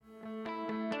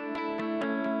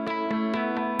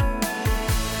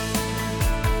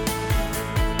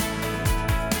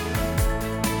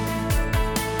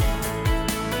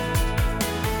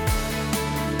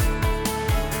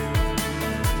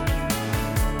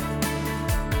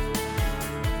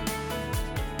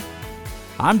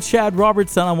I'm Chad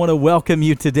Robertson. I want to welcome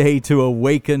you today to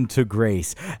Awaken to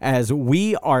Grace as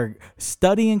we are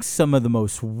studying some of the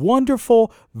most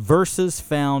wonderful verses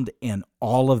found in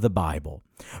all of the Bible.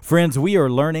 Friends, we are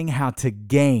learning how to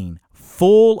gain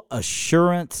full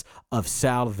assurance of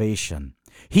salvation.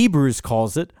 Hebrews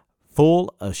calls it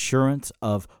full assurance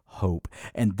of hope.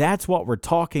 And that's what we're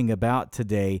talking about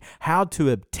today, how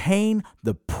to obtain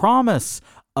the promise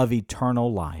of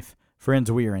eternal life.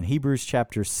 Friends, we are in Hebrews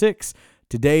chapter 6.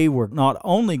 Today, we're not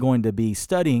only going to be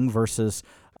studying verses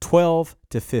 12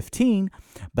 to 15,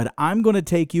 but I'm going to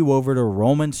take you over to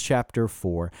Romans chapter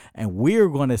 4, and we're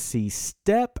going to see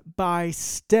step by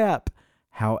step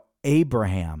how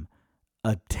Abraham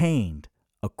obtained,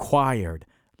 acquired,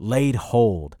 laid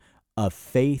hold of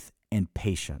faith and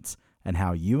patience, and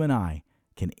how you and I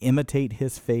can imitate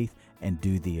his faith and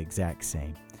do the exact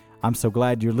same. I'm so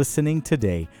glad you're listening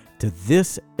today to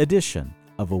this edition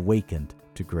of Awakened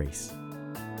to Grace.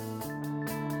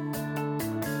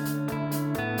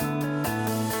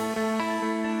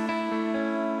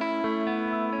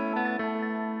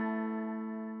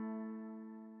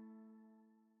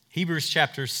 Hebrews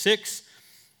chapter 6,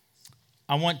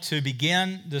 I want to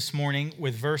begin this morning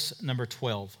with verse number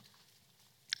 12.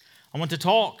 I want to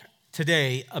talk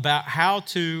today about how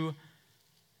to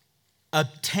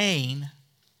obtain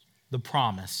the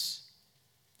promise.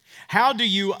 How do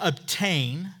you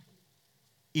obtain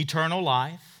eternal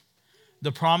life,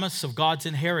 the promise of God's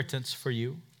inheritance for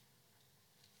you?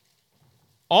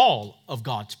 All of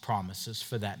God's promises,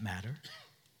 for that matter.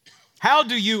 How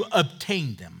do you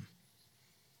obtain them?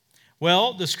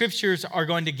 Well, the scriptures are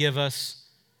going to give us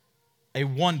a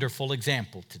wonderful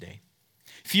example today.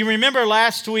 If you remember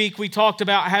last week, we talked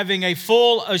about having a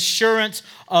full assurance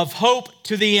of hope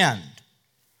to the end.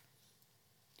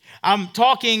 I'm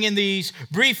talking in these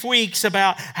brief weeks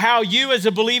about how you as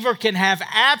a believer can have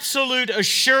absolute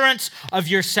assurance of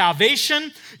your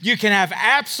salvation. You can have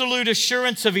absolute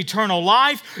assurance of eternal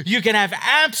life. You can have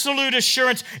absolute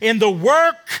assurance in the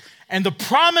work and the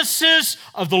promises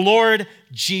of the Lord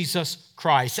Jesus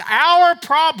Christ. Our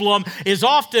problem is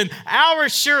often our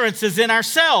assurance is in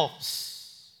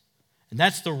ourselves. And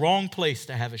that's the wrong place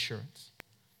to have assurance.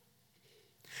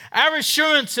 Our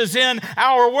assurance is in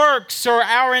our works or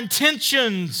our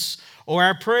intentions or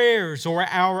our prayers or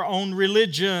our own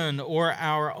religion or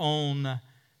our own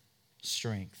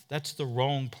strength. That's the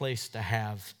wrong place to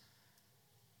have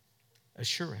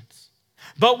assurance.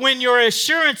 But when your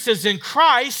assurance is in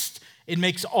Christ, it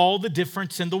makes all the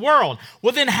difference in the world.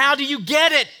 Well, then how do you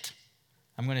get it?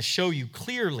 I'm going to show you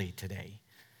clearly today.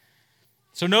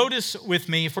 So notice with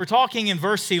me, if we're talking in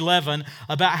verse 11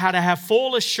 about how to have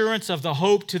full assurance of the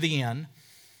hope to the end,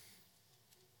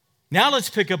 now let's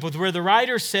pick up with where the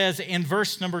writer says in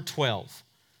verse number 12.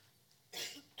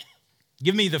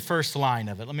 Give me the first line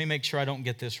of it. Let me make sure I don't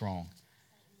get this wrong.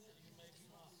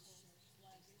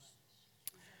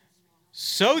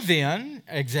 So then,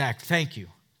 thank you.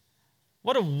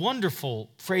 What a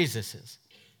wonderful phrase this is.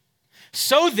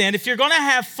 So then, if you're going to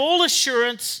have full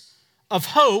assurance of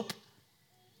hope,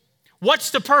 what's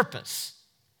the purpose?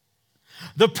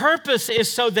 The purpose is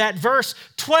so that verse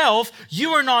 12,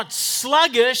 you are not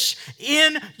sluggish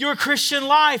in your Christian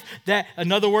life. That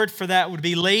another word for that would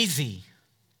be lazy.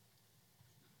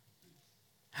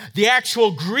 The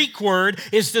actual Greek word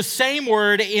is the same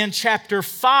word in chapter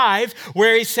 5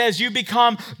 where he says you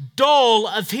become dull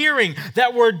of hearing.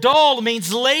 That word dull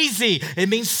means lazy. It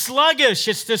means sluggish.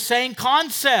 It's the same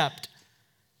concept.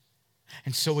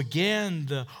 And so again,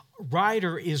 the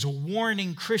writer is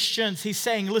warning Christians. He's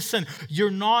saying, listen,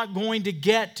 you're not going to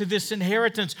get to this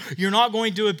inheritance. You're not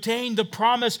going to obtain the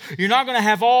promise. You're not going to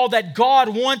have all that God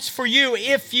wants for you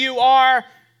if you are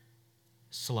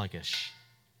sluggish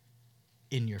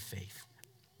in your faith.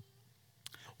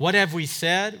 What have we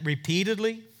said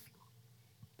repeatedly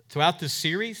throughout this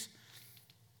series?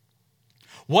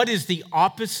 What is the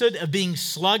opposite of being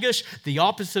sluggish? The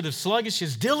opposite of sluggish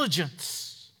is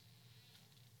diligence.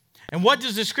 And what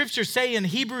does the scripture say in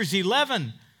Hebrews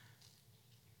 11?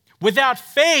 Without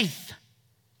faith,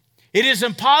 it is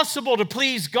impossible to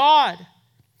please God.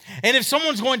 And if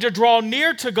someone's going to draw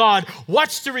near to God,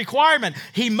 what's the requirement?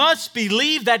 He must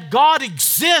believe that God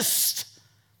exists,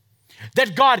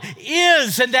 that God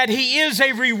is, and that He is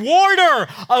a rewarder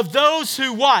of those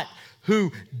who what?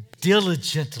 Who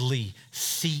diligently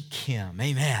seek Him.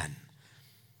 Amen.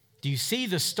 Do you see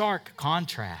the stark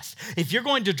contrast? If you're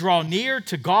going to draw near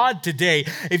to God today,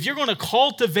 if you're going to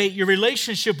cultivate your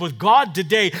relationship with God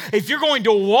today, if you're going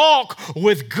to walk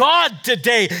with God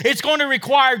today, it's going to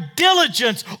require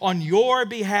diligence on your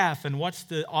behalf. And what's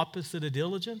the opposite of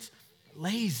diligence?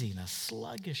 Laziness,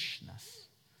 sluggishness.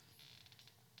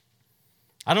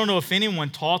 I don't know if anyone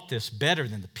taught this better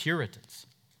than the Puritans.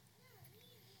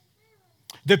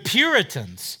 The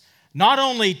Puritans not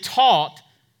only taught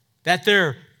that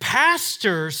their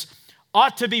pastors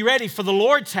ought to be ready for the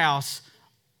Lord's house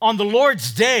on the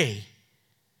Lord's day,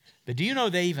 but do you know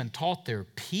they even taught their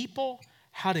people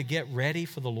how to get ready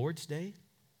for the Lord's day?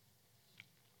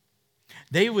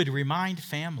 They would remind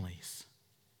families,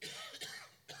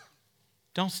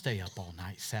 don't stay up all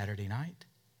night Saturday night.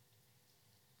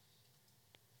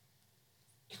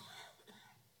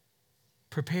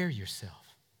 Prepare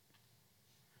yourself.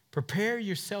 Prepare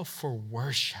yourself for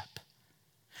worship.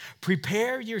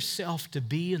 Prepare yourself to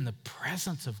be in the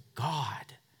presence of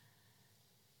God.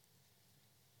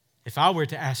 If I were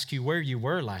to ask you where you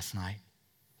were last night,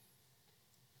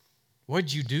 what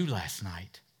did you do last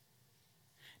night?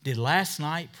 Did last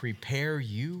night prepare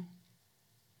you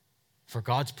for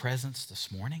God's presence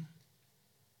this morning?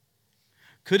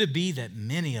 Could it be that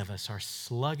many of us are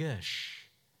sluggish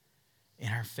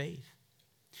in our faith?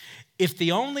 If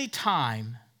the only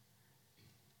time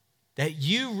that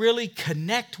you really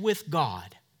connect with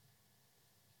God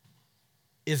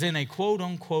is in a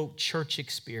quote-unquote church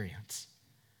experience,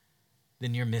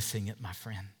 then you're missing it, my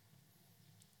friend.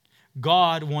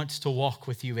 God wants to walk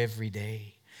with you every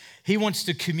day. He wants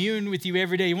to commune with you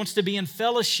every day. He wants to be in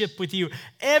fellowship with you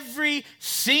every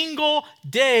single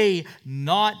day,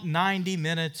 not 90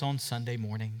 minutes on Sunday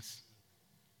mornings.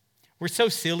 We're so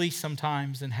silly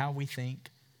sometimes in how we think.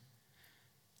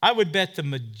 I would bet the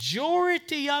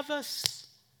majority of us,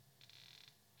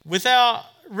 without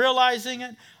realizing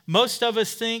it, most of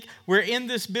us think we're in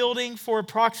this building for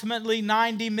approximately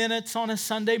 90 minutes on a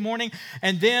Sunday morning,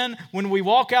 and then when we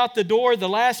walk out the door, the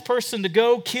last person to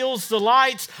go kills the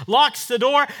lights, locks the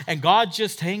door, and God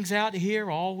just hangs out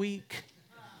here all week.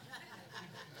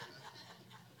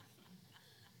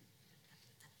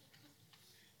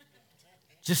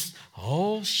 Just,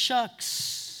 oh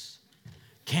shucks.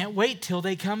 Can't wait till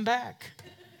they come back.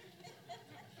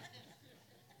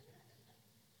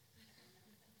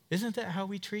 Isn't that how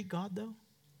we treat God, though?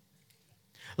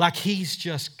 Like He's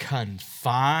just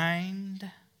confined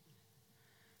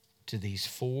to these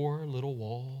four little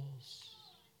walls.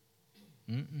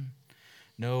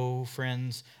 No,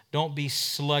 friends, don't be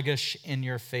sluggish in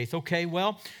your faith. Okay,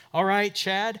 well, all right,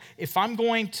 Chad, if I'm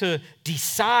going to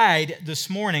decide this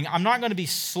morning, I'm not going to be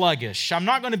sluggish. I'm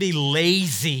not going to be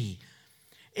lazy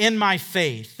in my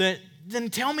faith. Then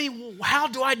tell me, how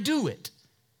do I do it?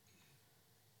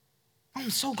 I'm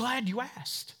so glad you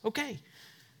asked. Okay,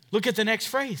 look at the next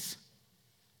phrase.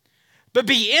 But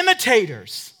be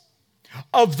imitators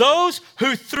of those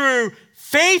who through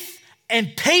faith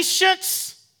and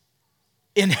patience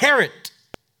inherit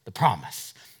the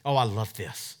promise. Oh, I love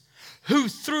this. Who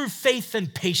through faith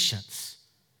and patience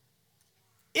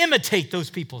imitate those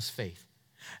people's faith.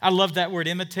 I love that word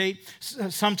imitate.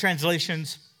 Some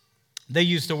translations, they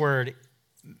use the word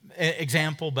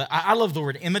example, but I love the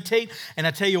word imitate. And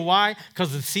I tell you why,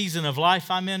 because of the season of life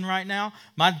I'm in right now.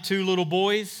 My two little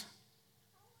boys,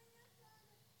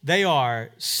 they are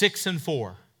 6 and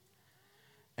 4.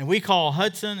 And we call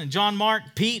Hudson and John Mark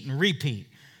Pete and repeat.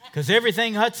 Because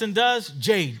everything Hudson does,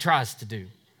 Jade tries to do.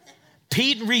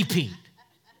 Pete and repeat.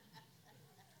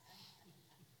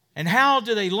 And how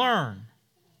do they learn?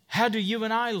 How do you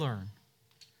and I learn?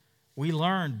 We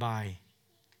learn by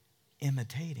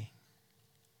imitating.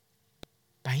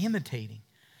 By imitating.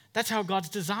 That's how God's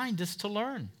designed us to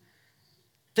learn.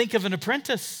 Think of an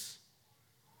apprentice.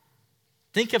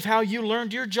 Think of how you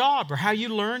learned your job or how you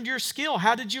learned your skill.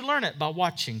 How did you learn it? By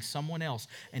watching someone else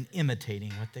and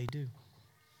imitating what they do.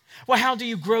 Well, how do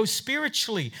you grow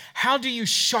spiritually? How do you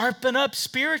sharpen up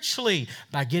spiritually?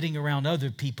 By getting around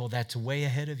other people that's way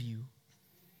ahead of you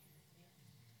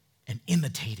and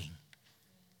imitating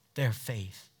their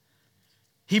faith.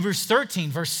 Hebrews 13,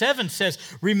 verse 7 says,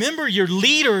 remember your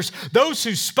leaders, those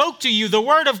who spoke to you the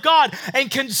word of God, and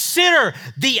consider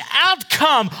the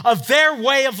outcome of their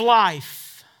way of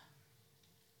life.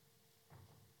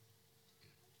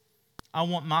 I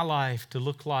want my life to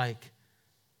look like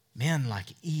men like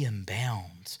Ian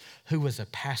Bounds, who was a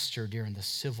pastor during the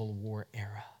Civil War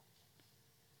era.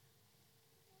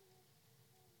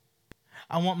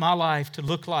 I want my life to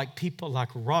look like people like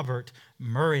Robert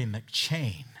Murray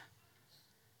McCheyne,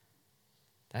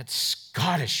 that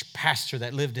Scottish pastor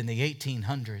that lived in the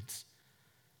 1800s,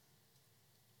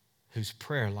 whose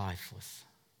prayer life was,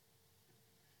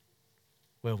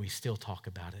 well, we still talk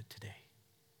about it today.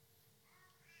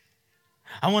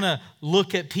 I want to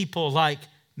look at people like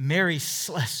Mary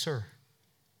Slessor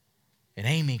and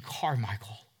Amy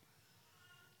Carmichael,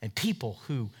 and people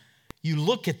who You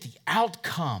look at the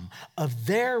outcome of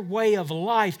their way of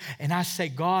life, and I say,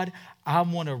 God, I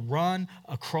want to run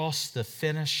across the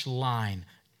finish line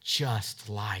just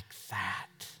like that.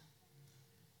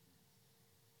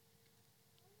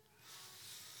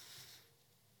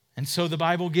 And so the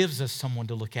Bible gives us someone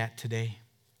to look at today.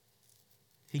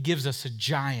 He gives us a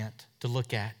giant to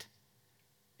look at,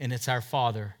 and it's our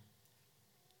father,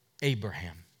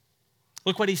 Abraham.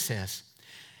 Look what he says.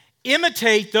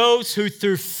 Imitate those who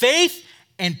through faith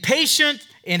and patience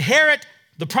inherit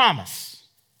the promise.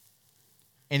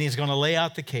 And he's going to lay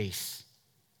out the case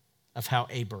of how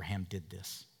Abraham did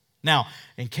this. Now,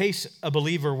 in case a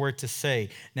believer were to say,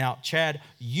 now, Chad,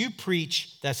 you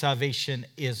preach that salvation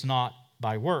is not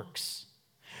by works,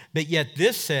 but yet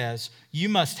this says you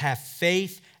must have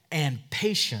faith and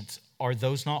patience. Are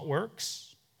those not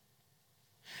works?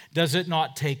 Does it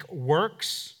not take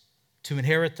works to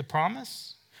inherit the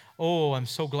promise? Oh, I'm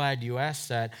so glad you asked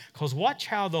that, because watch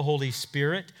how the Holy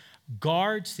Spirit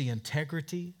guards the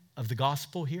integrity of the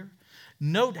gospel here.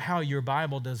 Note how your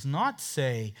Bible does not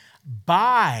say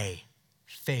by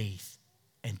faith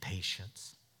and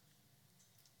patience.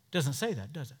 It doesn't say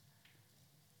that, does it?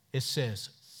 It says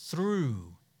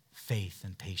through faith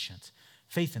and patience.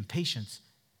 Faith and patience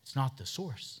is not the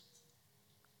source.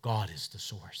 God is the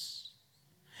source.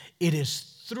 It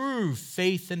is through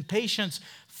faith and patience.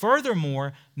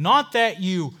 Furthermore, not that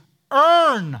you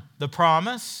earn the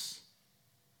promise,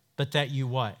 but that you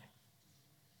what?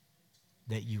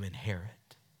 That you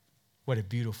inherit. What a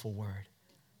beautiful word.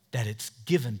 That it's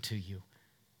given to you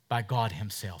by God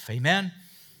himself. Amen?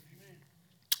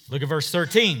 Look at verse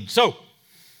 13. So,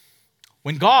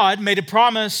 when God made a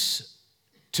promise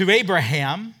to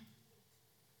Abraham,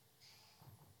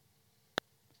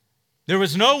 there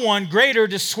was no one greater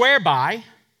to swear by,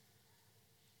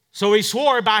 so he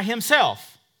swore by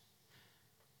himself,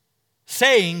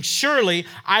 saying, surely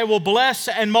I will bless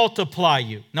and multiply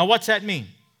you. Now, what's that mean?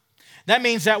 That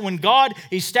means that when God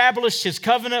established his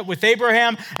covenant with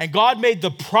Abraham and God made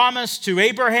the promise to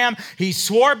Abraham, he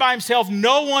swore by himself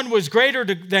no one was greater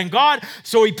than God,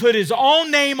 so he put his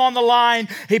own name on the line,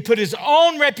 he put his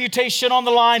own reputation on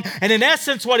the line, and in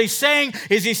essence what he's saying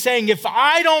is if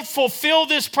I don't fulfill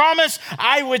this promise,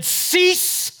 I would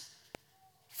cease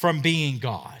from being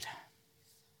God.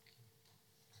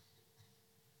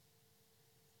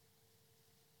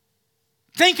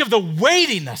 Think of the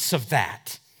weightiness of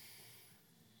that.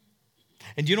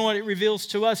 And you know what it reveals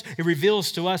to us? It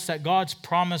reveals to us that God's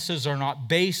promises are not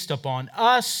based upon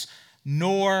us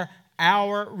nor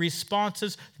our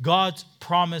responses. God's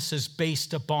promise is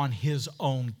based upon his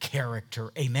own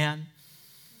character. Amen?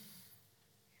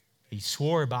 He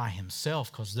swore by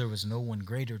himself because there was no one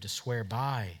greater to swear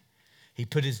by. He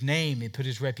put his name, he put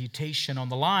his reputation on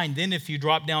the line. Then if you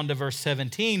drop down to verse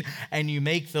 17 and you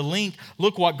make the link,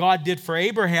 look what God did for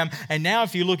Abraham. And now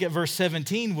if you look at verse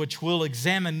 17, which we'll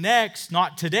examine next,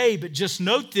 not today, but just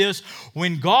note this,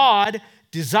 when God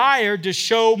desired to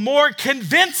show more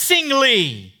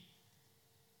convincingly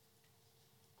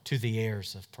to the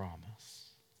heirs of promise.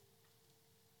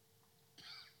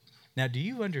 Now, do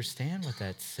you understand what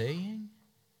that's saying?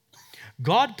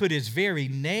 God put his very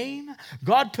name,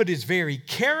 God put his very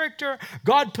character,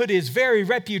 God put his very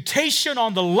reputation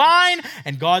on the line,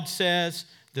 and God says,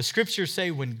 the scriptures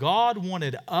say, when God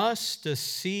wanted us to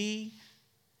see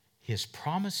his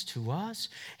promise to us,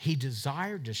 he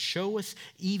desired to show us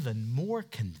even more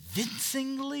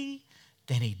convincingly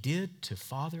than he did to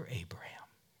Father Abraham.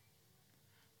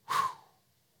 Whew.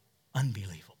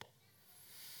 Unbelievable.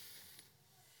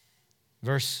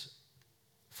 Verse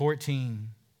 14.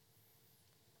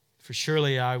 For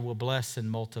surely I will bless and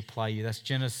multiply you. That's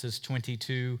Genesis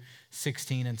 22,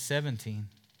 16 and 17.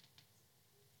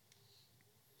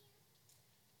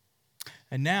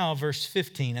 And now verse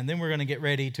 15, and then we're going to get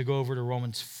ready to go over to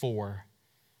Romans 4.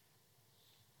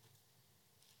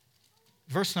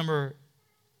 Verse number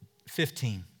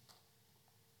 15.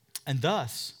 And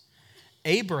thus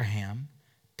Abraham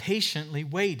patiently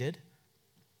waited.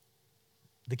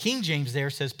 The King James there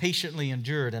says patiently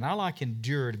endured, and I like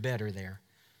endured better there.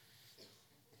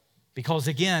 Because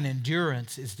again,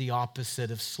 endurance is the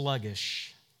opposite of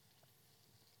sluggish.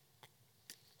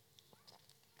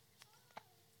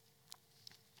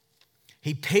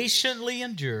 He patiently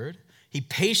endured, he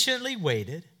patiently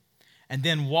waited, and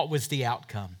then what was the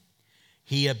outcome?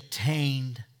 He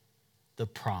obtained the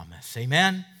promise.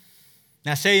 Amen?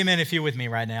 Now say amen if you're with me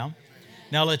right now. Amen.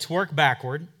 Now let's work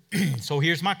backward. So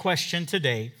here's my question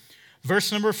today.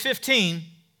 Verse number 15.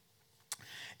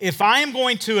 If I am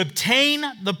going to obtain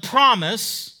the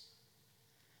promise,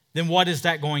 then what is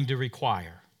that going to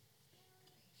require?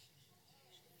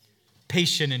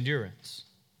 patient endurance.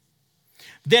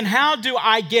 Then how do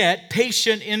I get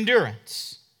patient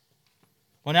endurance?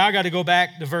 Well, now I got to go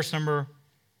back to verse number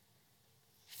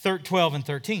 12 and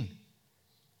 13.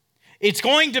 It's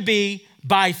going to be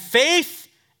by faith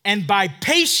and by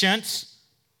patience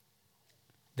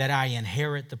that I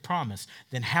inherit the promise.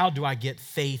 Then how do I get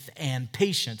faith and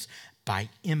patience? By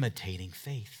imitating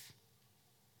faith.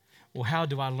 Well, how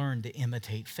do I learn to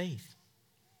imitate faith?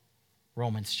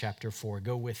 Romans chapter 4.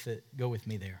 Go with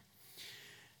me there.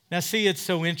 Now, see, it's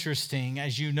so interesting.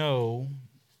 As you know,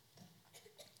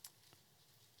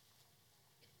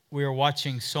 we are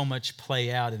watching so much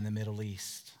play out in the Middle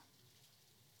East.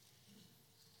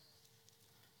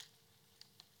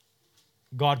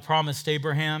 God promised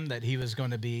Abraham that he was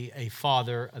going to be a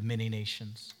father of many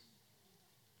nations.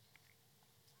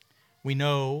 We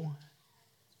know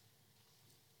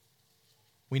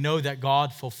that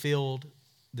God fulfilled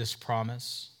this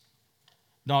promise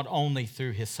not only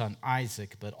through his son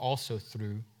Isaac, but also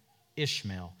through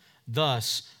Ishmael.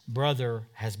 Thus, brother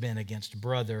has been against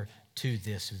brother to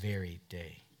this very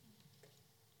day.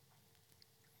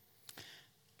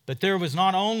 But there was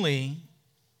not only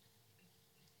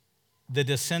the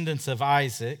descendants of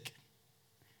Isaac,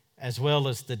 as well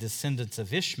as the descendants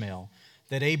of Ishmael,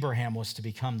 that Abraham was to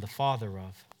become the father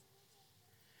of.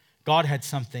 God had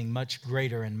something much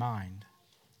greater in mind.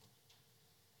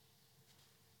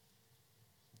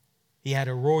 He had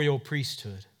a royal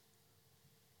priesthood,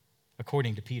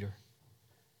 according to Peter.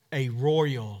 A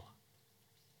royal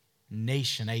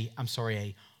nation, a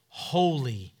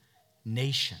holy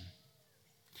nation.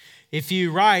 If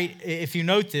you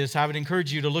note this, I would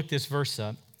encourage you to look this verse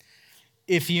up.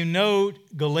 If you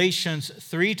note Galatians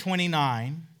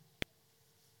 3:29,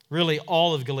 really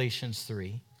all of Galatians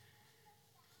 3,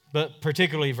 but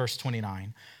particularly verse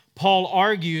 29, Paul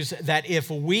argues that if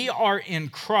we are in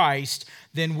Christ,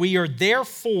 then we are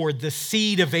therefore the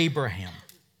seed of Abraham.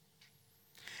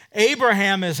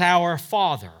 Abraham is our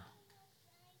father.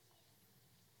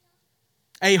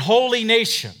 A holy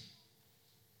nation,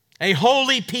 a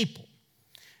holy people,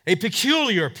 a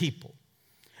peculiar people,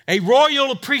 a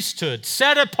royal priesthood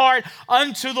set apart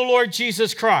unto the Lord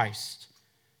Jesus Christ,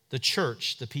 the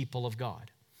church, the people of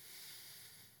God.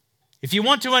 If you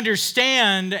want to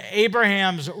understand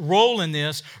Abraham's role in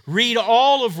this, read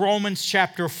all of Romans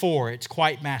chapter 4. It's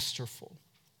quite masterful.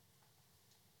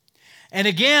 And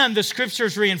again, the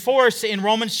scriptures reinforce in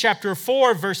Romans chapter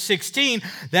 4, verse 16,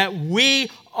 that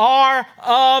we are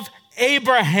of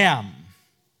Abraham.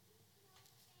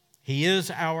 He is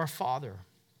our father.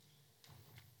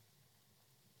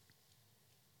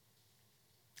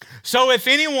 So if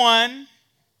anyone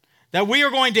that we are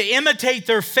going to imitate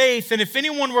their faith, and if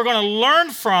anyone we're going to learn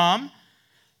from,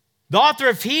 the author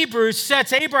of Hebrews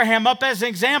sets Abraham up as an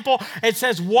example. It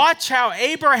says, watch how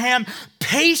Abraham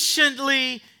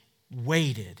patiently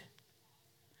waited.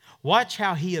 Watch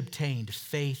how he obtained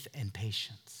faith and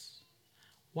patience.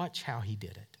 Watch how he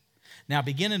did it. Now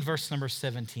begin in verse number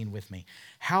 17 with me.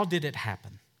 How did it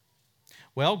happen?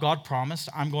 Well, God promised,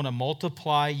 I'm going to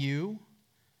multiply you.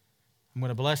 I'm going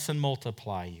to bless and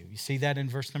multiply you. You see that in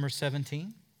verse number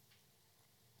 17?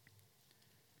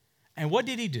 And what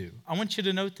did he do? I want you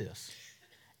to note this.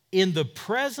 In the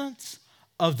presence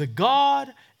of the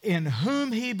God in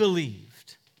whom he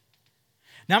believed.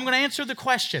 Now I'm going to answer the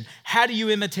question, how do you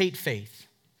imitate faith?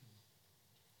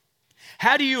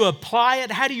 How do you apply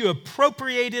it? How do you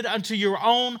appropriate it unto your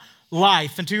own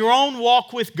life, into your own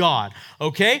walk with God?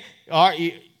 Okay? Are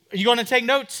you going to take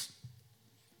notes?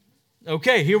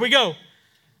 Okay, here we go.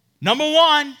 Number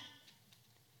one,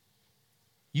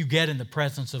 you get in the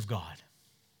presence of God.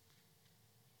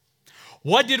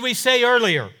 What did we say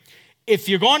earlier? If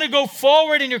you're going to go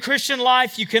forward in your Christian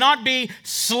life, you cannot be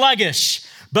sluggish.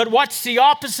 But what's the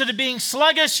opposite of being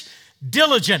sluggish?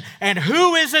 Diligent. And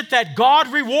who is it that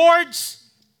God rewards?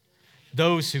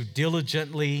 Those who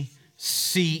diligently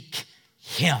seek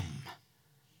Him.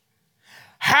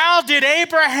 How did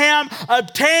Abraham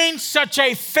obtain such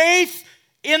a faith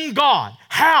in God?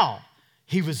 How?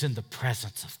 He was in the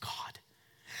presence of God.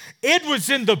 It was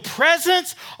in the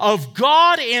presence of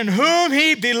God in whom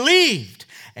he believed.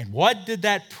 And what did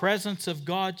that presence of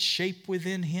God shape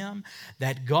within him?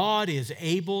 That God is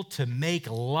able to make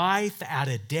life out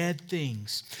of dead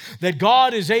things. That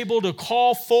God is able to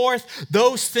call forth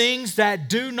those things that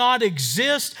do not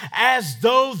exist as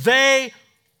though they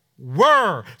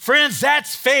were. Friends,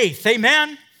 that's faith.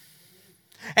 Amen?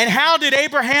 And how did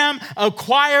Abraham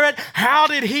acquire it? How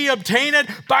did he obtain it?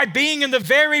 By being in the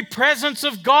very presence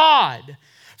of God.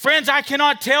 Friends, I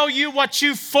cannot tell you what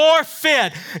you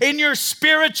forfeit in your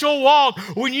spiritual walk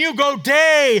when you go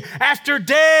day after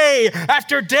day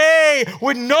after day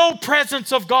with no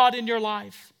presence of God in your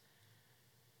life.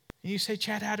 And you say,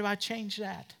 Chad, how do I change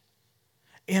that?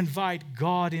 Invite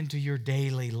God into your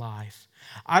daily life.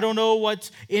 I don't know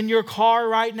what's in your car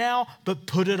right now, but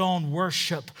put it on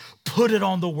worship. Put it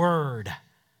on the Word.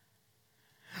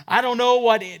 I don't know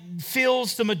what it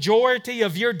fills the majority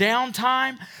of your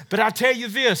downtime, but I'll tell you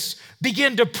this,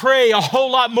 begin to pray a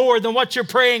whole lot more than what you're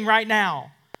praying right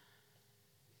now.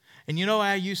 And you know,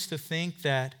 I used to think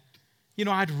that,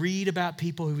 I'd read about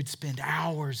people who would spend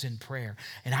hours in prayer,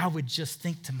 and I would just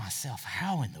think to myself,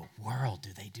 how in the world do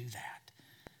they do that?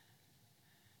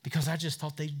 Because I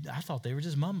thought they were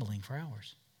just mumbling for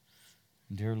hours.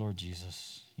 Dear Lord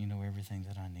Jesus, you know everything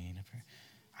that I need.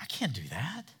 I can't do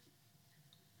that.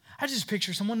 I just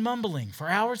picture someone mumbling for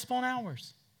hours upon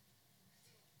hours.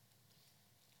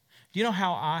 Do you know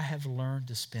how I have learned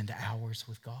to spend hours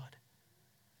with God?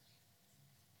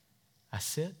 I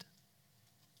sit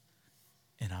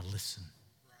and I listen.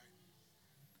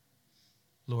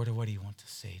 Lord, what do you want to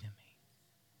say to me?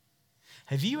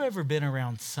 Have you ever been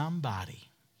around somebody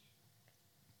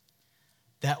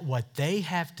that what they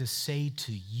have to say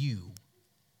to you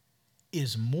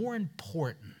is more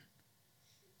important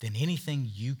than anything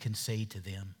you can say to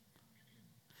them?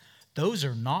 Those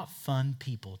are not fun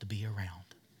people to be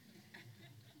around.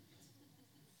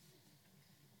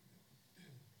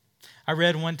 I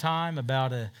read one time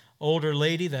about an older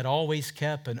lady that always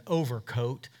kept an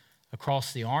overcoat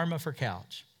across the arm of her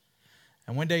couch.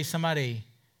 And one day somebody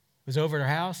was over at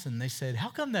her house and they said, how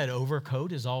come that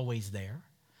overcoat is always there?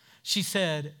 She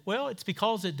said, well, it's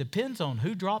because it depends on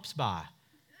who drops by.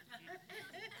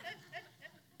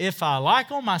 If I like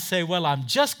them, I say, well, I'm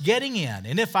just getting in.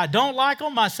 And if I don't like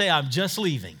them, I say, I'm just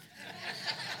leaving.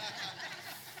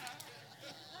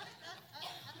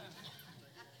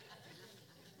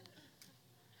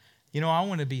 I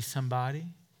want to be somebody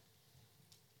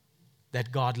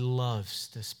that God loves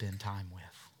to spend time with.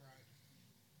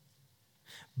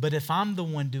 But if I'm the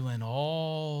one doing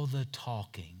all the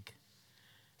talking,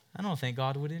 I don't think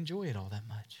God would enjoy it all that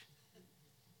much.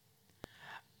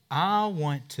 I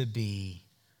want to be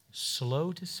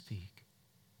slow to speak,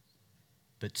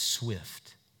 but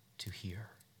swift to hear.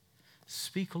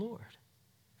 Speak, Lord,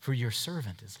 for your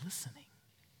servant is listening.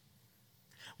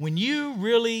 When you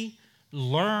really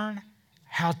learn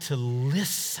how to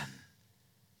listen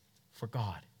for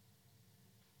God,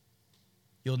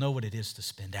 you'll know what it is to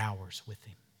spend hours with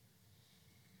Him.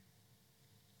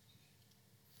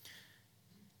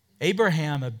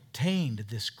 Abraham obtained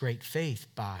this great faith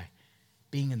by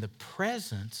being in the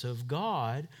presence of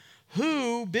God,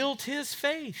 who built his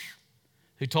faith,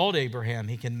 who told Abraham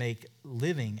he can make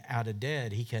living out of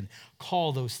dead. He can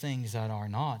call those things that are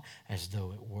not as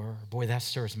though it were. Boy, that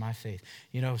stirs my faith.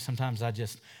 Sometimes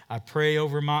I pray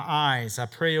over my eyes. I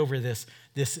pray over this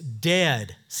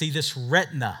dead. See, this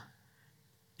retina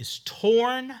is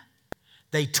torn.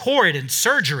 They tore it in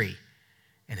surgery,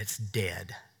 and it's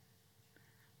dead.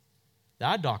 The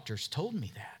eye doctors told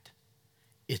me that.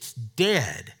 It's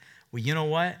dead. Well, you know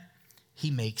what?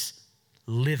 He makes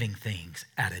living things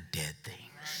out of dead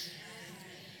things.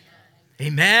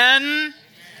 Amen?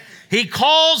 He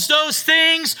calls those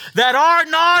things that are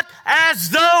not as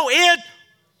though it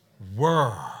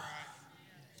were.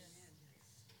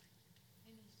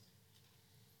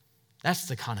 That's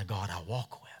the kind of God I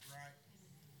walk with.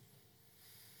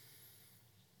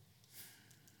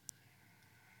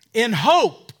 In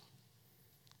hope,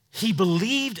 he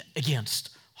believed against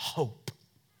hope.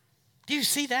 Do you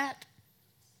see that?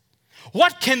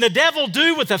 What can the devil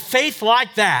do with a faith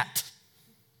like that?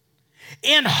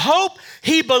 In hope,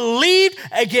 he believed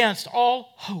against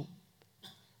all hope.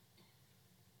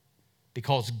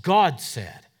 Because God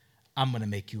said, I'm going to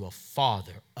make you a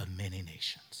father of many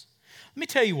nations. Let me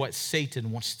tell you what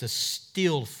Satan wants to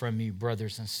steal from you,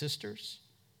 brothers and sisters.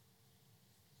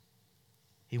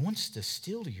 He wants to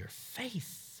steal your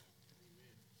faith.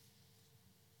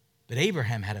 But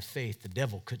Abraham had a faith the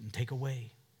devil couldn't take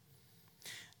away.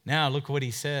 Now look what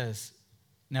he says.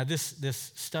 Now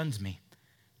this stuns me.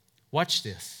 Watch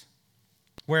this.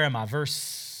 Where am I?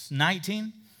 Verse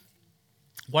 19?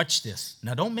 Watch this.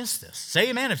 Now don't miss this. Say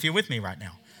amen if you're with me right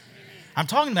now. I'm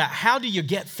talking about how do you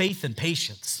get faith and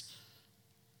patience?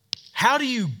 How do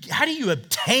you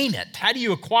obtain it? How do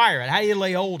you acquire it? How do you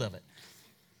lay hold of it?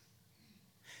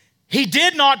 He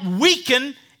did not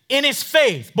weaken in his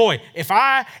faith. Boy, if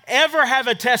I ever have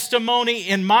a testimony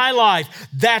in my life,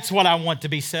 that's what I want to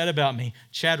be said about me.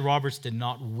 Chad Roberts did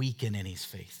not weaken in his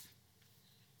faith.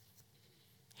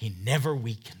 He never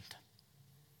weakened.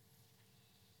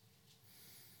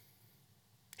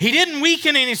 He didn't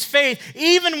weaken in his faith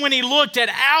even when he looked at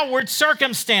outward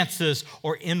circumstances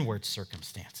or inward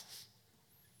circumstances.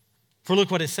 For look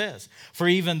what it says. For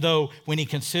even though when he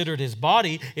considered his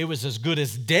body, it was as good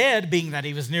as dead, being that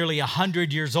he was nearly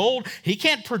 100 years old, he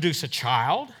can't produce a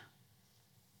child.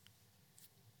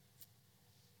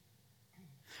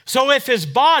 So if his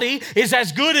body is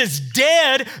as good as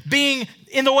dead, being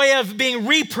in the way of being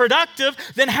reproductive,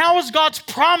 then how is God's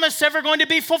promise ever going to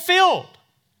be fulfilled?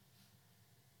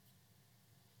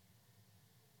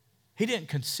 He didn't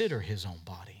consider his own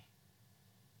body.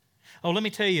 Oh, let me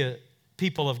tell you,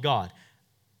 people of God,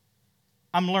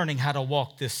 I'm learning how to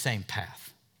walk this same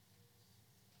path.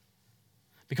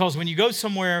 Because when you go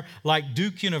somewhere like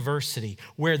Duke University,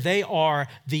 where they are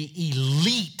the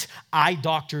elite eye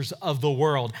doctors of the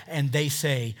world, and they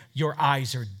say, your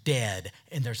eyes are dead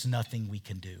and there's nothing we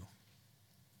can do.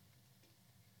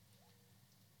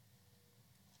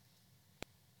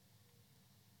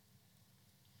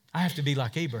 I have to be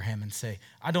like Abraham and say,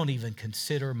 I don't even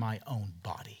consider my own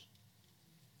body.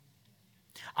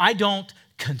 I don't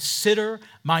consider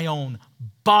my own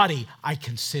body. I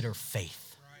consider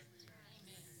faith.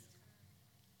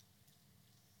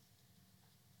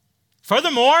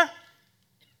 Furthermore,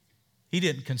 he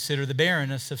didn't consider the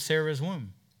barrenness of Sarah's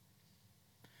womb.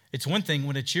 It's one thing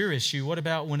when it's your issue. What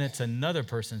about when it's another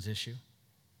person's issue?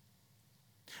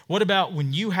 What about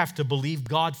when you have to believe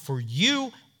God for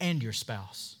you and your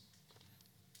spouse?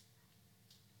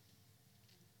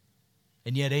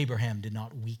 And yet Abraham did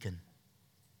not weaken.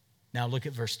 Now look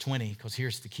at verse 20, because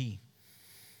here's the key.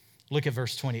 Look at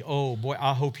verse 20. Oh boy,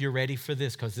 I hope you're ready for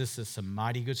this, because this is some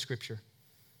mighty good scripture.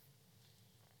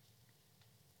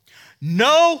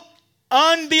 No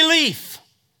unbelief.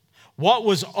 What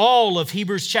was all of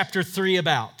Hebrews chapter 3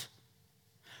 about?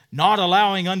 Not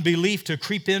allowing unbelief to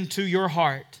creep into your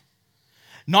heart.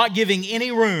 Not giving any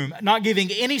room, not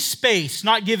giving any space,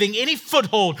 not giving any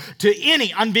foothold to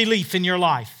any unbelief in your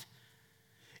life.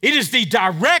 It is the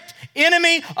direct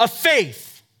enemy of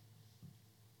faith.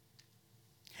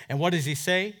 And what does he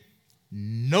say?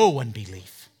 No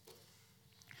unbelief.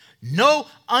 No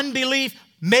unbelief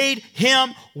made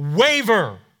him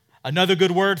waver. Another good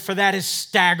word for that is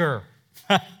stagger.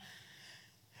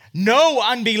 No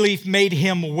unbelief made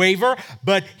him waver,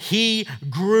 but he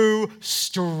grew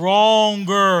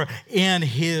stronger in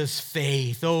his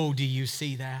faith. Oh, do you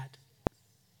see that?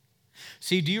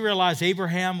 See, do you realize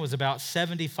Abraham was about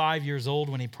 75 years old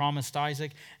when he promised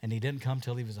Isaac, and he didn't come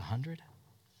till he was 100?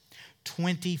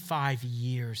 25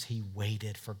 years he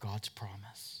waited for God's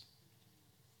promise.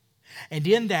 And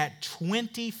in that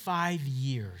 25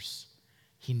 years,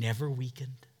 he never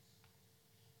weakened.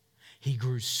 He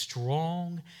grew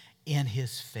strong in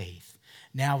his faith.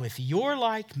 Now, if you're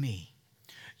like me,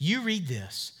 you read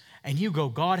this and you go,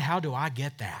 God, how do I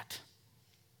get that?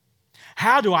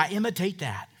 How do I imitate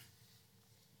that?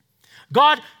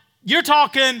 God, you're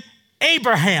talking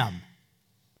Abraham,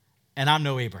 and I'm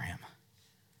no Abraham.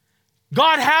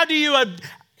 God, how do you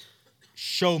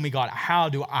show me, God, how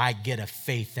do I get a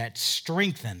faith that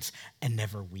strengthens and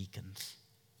never weakens?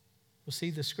 Well,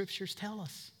 see, the scriptures tell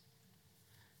us.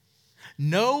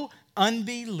 No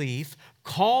unbelief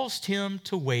caused him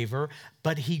to waver,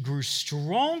 but he grew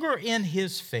stronger in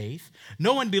his faith.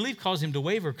 No unbelief caused him to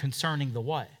waver concerning the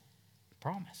what?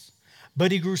 Promise.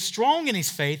 But he grew strong in his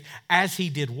faith as he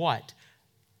did what?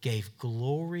 Gave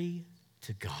glory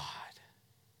to God.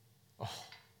 Oh,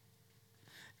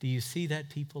 do you see that,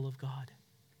 people of God?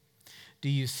 Do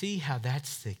you see how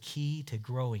that's the key to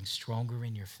growing stronger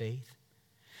in your faith?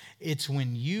 It's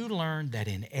when you learn that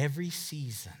in every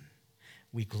season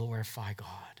we glorify God.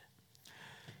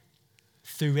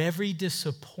 Through every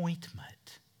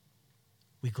disappointment,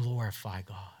 we glorify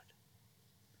God.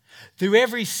 Through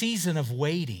every season of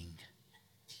waiting,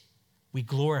 we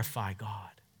glorify God.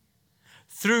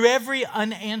 Through every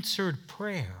unanswered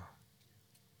prayer,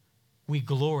 we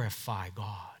glorify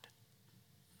God.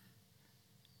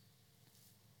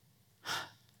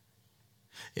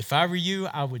 If I were you,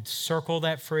 I would circle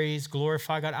that phrase,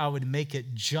 glorify God. I would make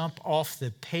it jump off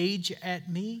the page at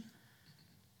me.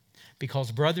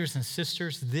 Because, brothers and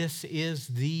sisters, this is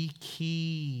the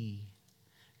key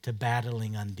to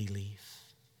battling unbelief.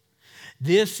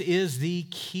 This is the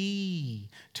key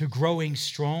to growing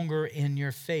stronger in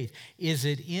your faith. Is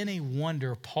it any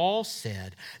wonder Paul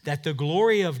said that the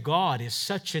glory of God is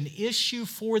such an issue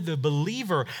for the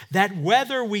believer that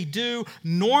whether we do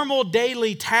normal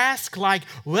daily tasks like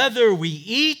whether we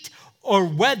eat or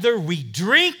whether we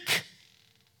drink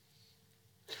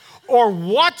or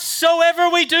whatsoever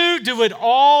we do it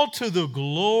all to the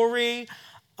glory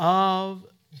of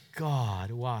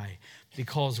God. Why?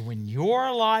 Because when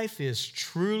your life is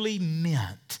truly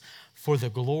meant for the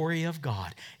glory of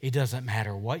God, it doesn't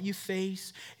matter what you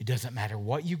face. It doesn't matter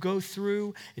what you go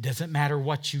through. It doesn't matter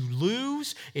what you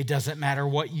lose. It doesn't matter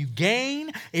what you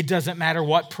gain. It doesn't matter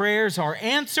what prayers are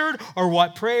answered or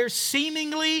what prayers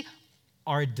seemingly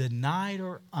are denied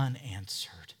or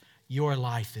unanswered. Your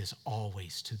life is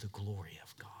always to the glory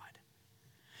of God.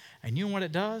 And you know what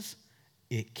it does?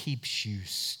 It keeps you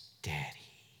steady.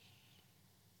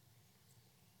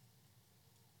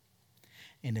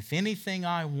 And if anything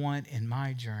I want in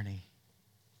my journey,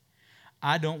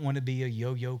 I don't want to be a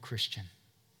yo-yo Christian.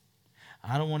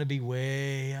 I don't want to be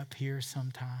way up here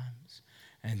sometimes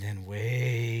and then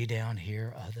way down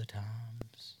here other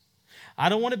times. I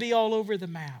don't want to be all over the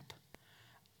map.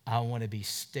 I want to be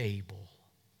stable.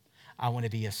 I want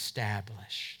to be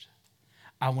established.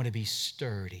 I want to be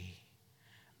sturdy.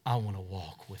 I want to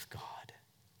walk with God.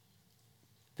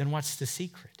 Then what's the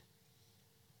secret?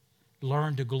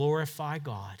 Learn to glorify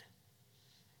God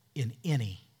in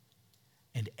any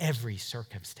and every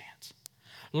circumstance.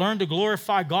 Learn to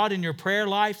glorify God in your prayer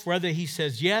life, whether He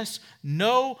says yes,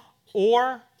 no,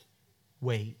 or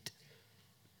wait.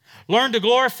 Learn to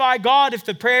glorify God if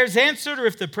the prayer is answered or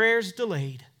if the prayer is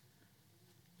delayed.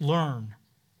 Learn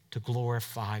to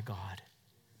glorify God.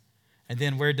 And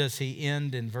then where does He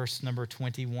end in verse number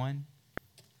 21?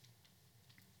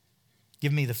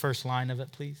 Give me the first line of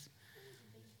it, please.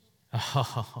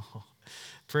 Oh,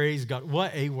 praise God.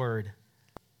 What a word.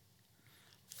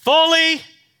 Fully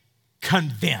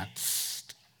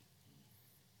convinced.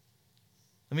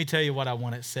 Let me tell you what I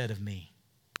want it said of me.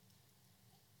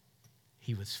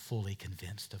 He was fully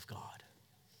convinced of God.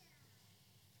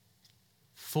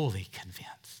 Fully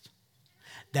convinced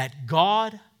that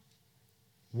God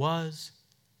was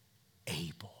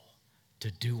able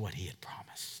to do what He had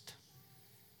promised.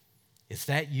 Is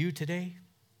that you today?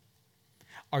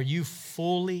 Are you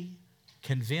fully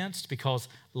convinced? Because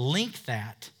link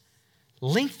that,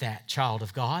 child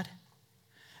of God.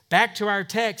 Back to our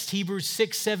text, Hebrews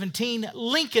 6:17,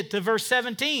 link it to verse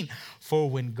 17. For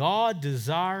when God,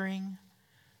 desiring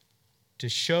to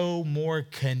show more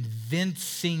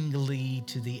convincingly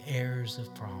to the heirs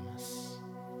of promise.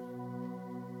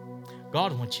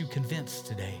 God wants you convinced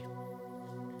today.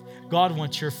 God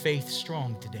wants your faith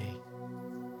strong today.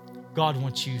 God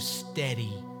wants you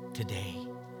steady today.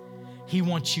 He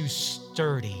wants you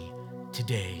sturdy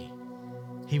today.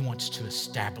 He wants to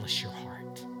establish your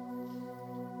heart.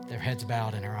 Their heads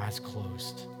bowed and their eyes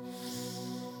closed.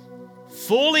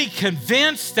 Fully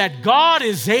convinced that God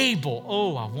is able.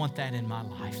 Oh, I want that in my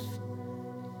life.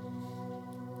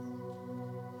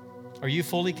 Are you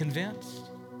fully convinced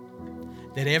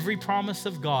that every promise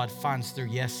of God finds their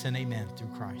yes and amen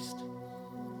through Christ?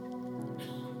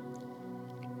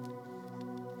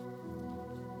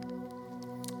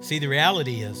 See, the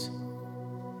reality is,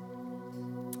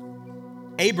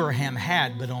 Abraham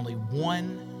had but only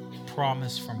one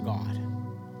promise from God.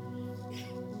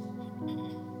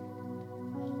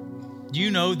 Do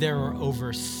you know there are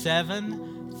over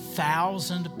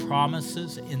 7,000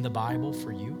 promises in the Bible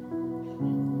for you?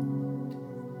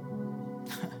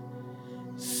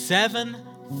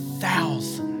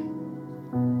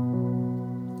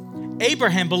 7,000.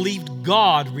 Abraham believed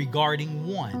God regarding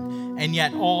one, and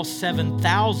yet all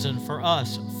 7,000 for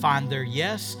us find their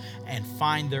yes and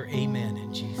find their amen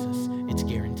in Jesus. It's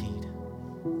guaranteed.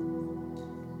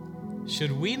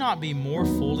 Should we not be more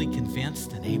fully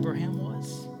convinced than Abraham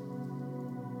was?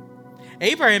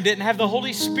 Abraham didn't have the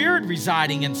Holy Spirit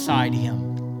residing inside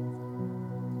him.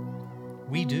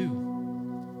 We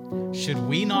do. Should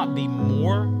we not be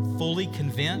more fully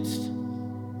convinced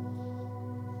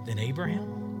than Abraham?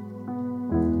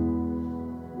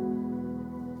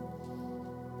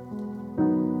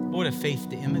 What a faith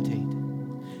to imitate.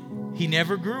 He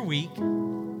never grew weak,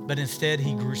 but instead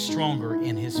he grew stronger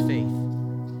in his faith.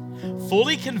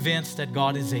 Fully convinced that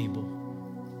God is able.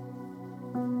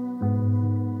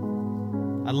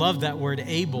 I love that word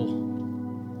able.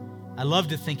 I love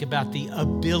to think about the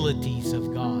abilities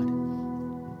of God,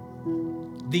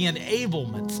 the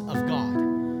enablements of God,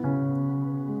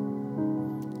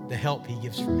 the help He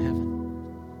gives from heaven.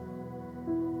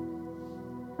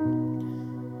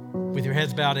 With your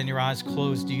heads bowed and your eyes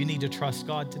closed, do you need to trust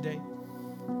God today?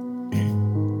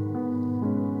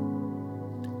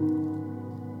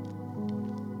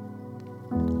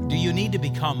 Do you need to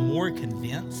become more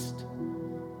convinced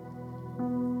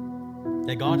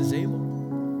that God is able?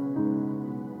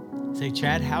 Say,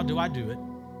 Chad, how do I do it?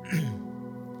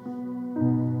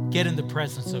 Get in the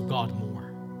presence of God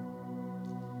more.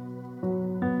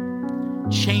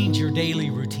 Change your daily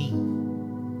routine.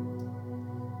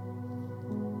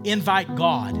 Invite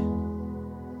God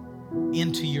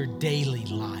into your daily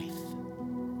life.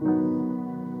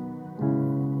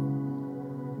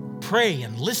 Pray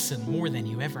and listen more than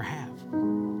you ever have.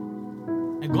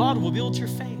 And God will build your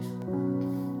faith.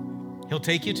 He'll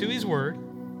take you to His Word.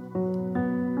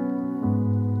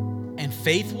 And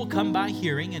faith will come by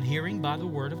hearing, and hearing by the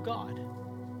Word of God.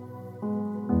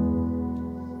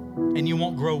 And you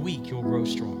won't grow weak, you'll grow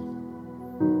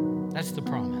strong. That's the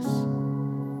promise.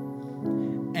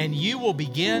 And you will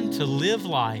begin to live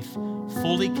life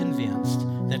fully convinced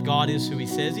that God is who He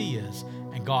says He is,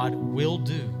 and God will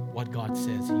do what God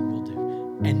says He will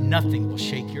do. And nothing will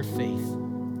shake your faith.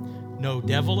 No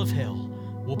devil of hell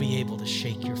will be able to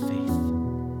shake your faith.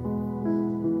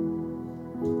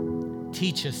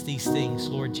 Teach us these things,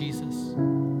 Lord Jesus.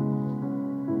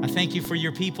 I thank You for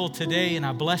Your people today, and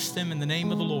I bless them in the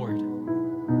name of the Lord.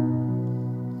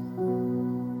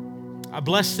 I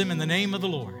bless them in the name of the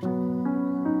Lord.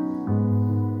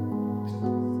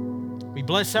 We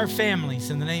bless our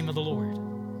families in the name of the Lord.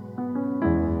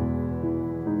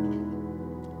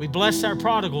 We bless our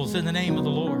prodigals in the name of the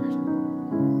Lord.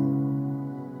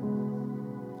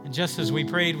 And just as we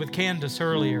prayed with Candace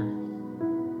earlier,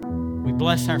 we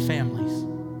bless our families.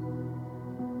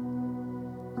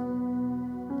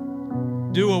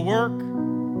 Do a work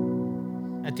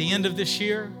at the end of this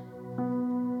year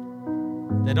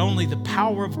that only the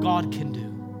power of God can do.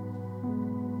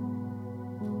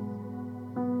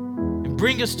 And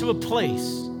bring us to a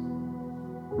place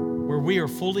where we are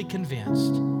fully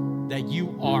convinced that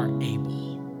You are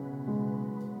able.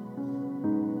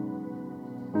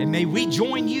 And may we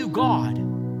join You, God,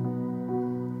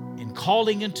 in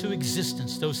calling into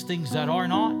existence those things that are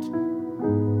not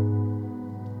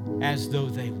as though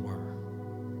they were.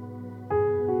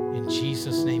 In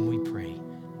Jesus' name we pray.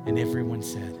 And everyone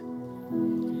said,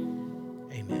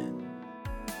 amen.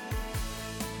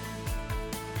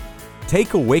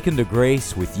 Take Awakened to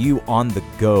Grace with you on the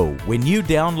go. When you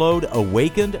download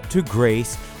Awakened to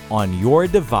Grace on your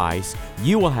device,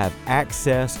 you will have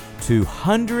access to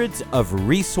hundreds of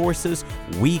resources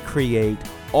we create,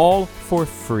 all for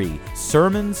free.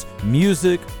 Sermons,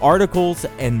 music, articles,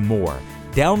 and more.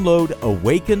 Download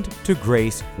Awakened to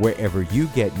Grace wherever you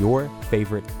get your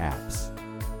favorite apps.